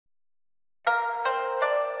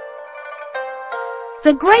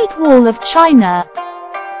The Great Wall of China.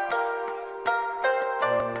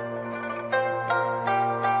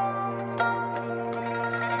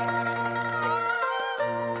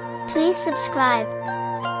 Please subscribe.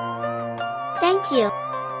 Thank you.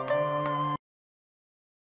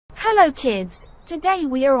 Hello kids, today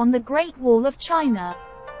we are on the Great Wall of China.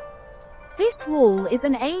 This wall is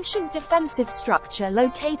an ancient defensive structure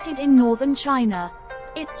located in northern China.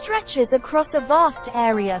 It stretches across a vast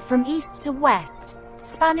area from east to west,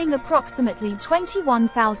 spanning approximately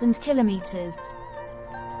 21,000 kilometers.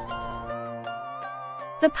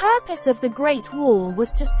 The purpose of the Great Wall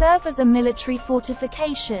was to serve as a military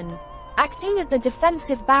fortification, acting as a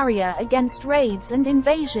defensive barrier against raids and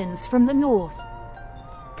invasions from the north.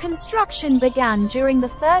 Construction began during the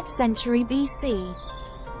 3rd century BC.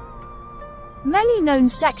 Many known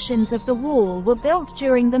sections of the wall were built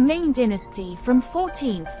during the Ming dynasty from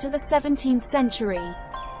 14th to the 17th century.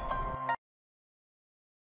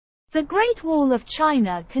 The Great Wall of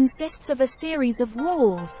China consists of a series of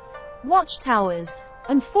walls, watchtowers,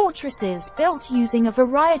 and fortresses built using a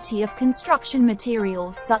variety of construction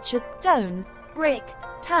materials such as stone, brick,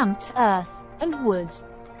 tamped earth, and wood.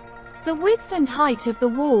 The width and height of the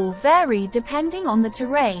wall vary depending on the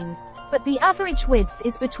terrain, but the average width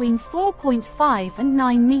is between 4.5 and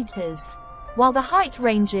 9 meters, while the height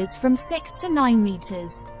ranges from 6 to 9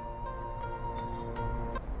 meters.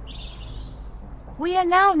 We are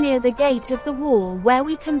now near the gate of the wall where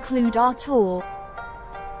we conclude our tour.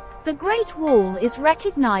 The Great Wall is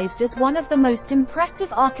recognized as one of the most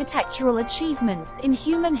impressive architectural achievements in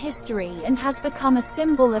human history and has become a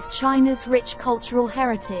symbol of China's rich cultural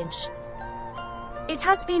heritage. It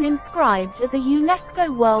has been inscribed as a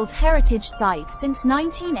UNESCO World Heritage Site since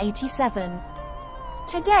 1987.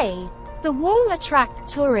 Today, the wall attracts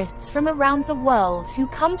tourists from around the world who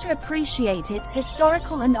come to appreciate its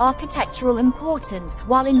historical and architectural importance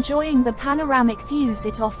while enjoying the panoramic views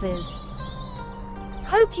it offers.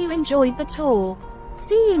 Hope you enjoyed the tour.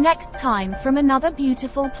 See you next time from another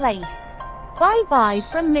beautiful place. Bye bye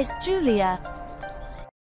from Miss Julia.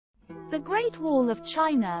 The Great Wall of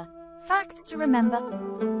China. Facts to remember.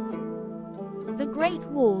 The Great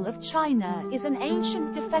Wall of China is an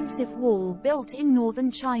ancient defensive wall built in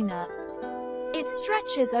northern China. It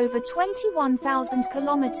stretches over 21,000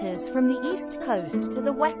 kilometers from the east coast to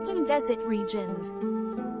the western desert regions.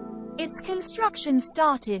 Its construction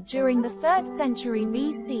started during the 3rd century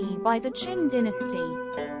BC by the Qin dynasty,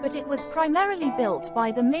 but it was primarily built by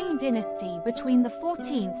the Ming dynasty between the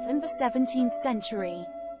 14th and the 17th century.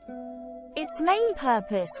 Its main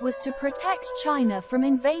purpose was to protect China from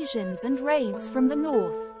invasions and raids from the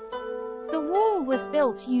north. The wall was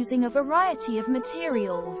built using a variety of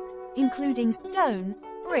materials, including stone,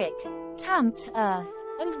 brick, tamped earth,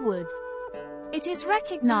 and wood. It is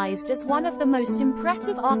recognized as one of the most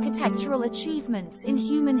impressive architectural achievements in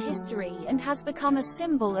human history and has become a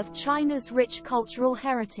symbol of China's rich cultural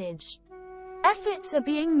heritage. Efforts are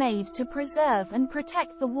being made to preserve and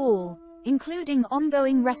protect the wall, including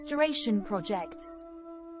ongoing restoration projects.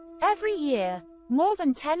 Every year, more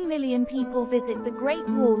than 10 million people visit the Great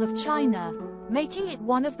Wall of China, making it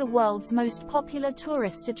one of the world's most popular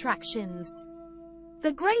tourist attractions.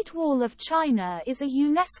 The Great Wall of China is a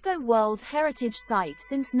UNESCO World Heritage Site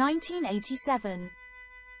since 1987.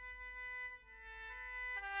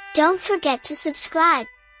 Don't forget to subscribe.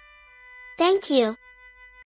 Thank you.